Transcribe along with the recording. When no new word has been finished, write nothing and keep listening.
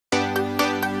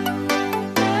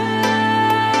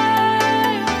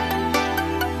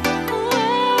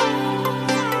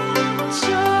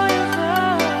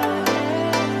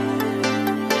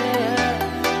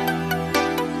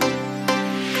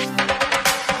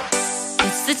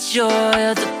It's the joy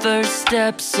of the first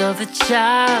steps of a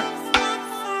child.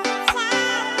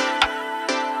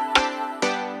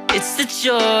 It's the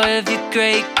joy of your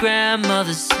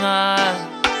great-grandmother's smile.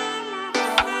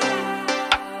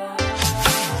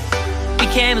 We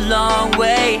came a long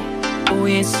way, but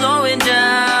we ain't slowing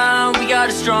down. We got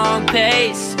a strong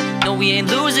pace, no, we ain't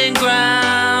losing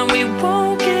ground. We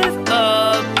won't give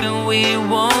up and we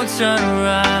won't turn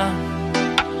around.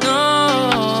 No.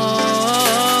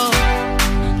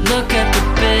 Look at the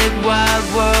big wide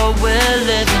world we're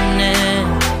living in.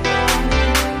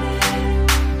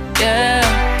 Yeah,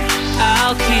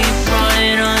 I'll keep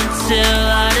running until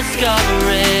I discover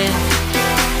it.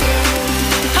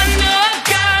 I know I've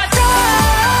got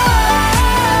drive.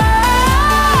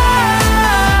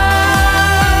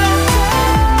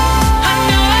 I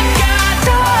know I've got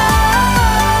drive.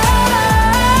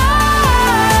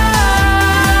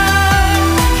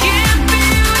 Can't be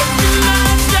wasting my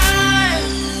time.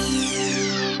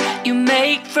 You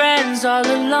make friends all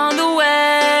along the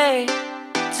way,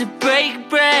 to break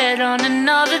bread on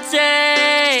another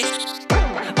day.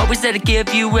 Always there to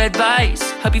give you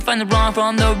advice, help you find the wrong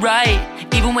from the right.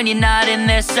 Even when you're not in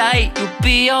their sight, you'll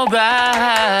be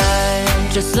alright.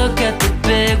 Just look at the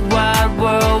big wide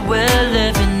world we're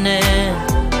living in.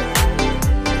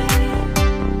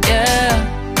 Yeah,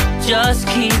 just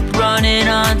keep running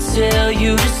until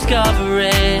you discover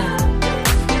it.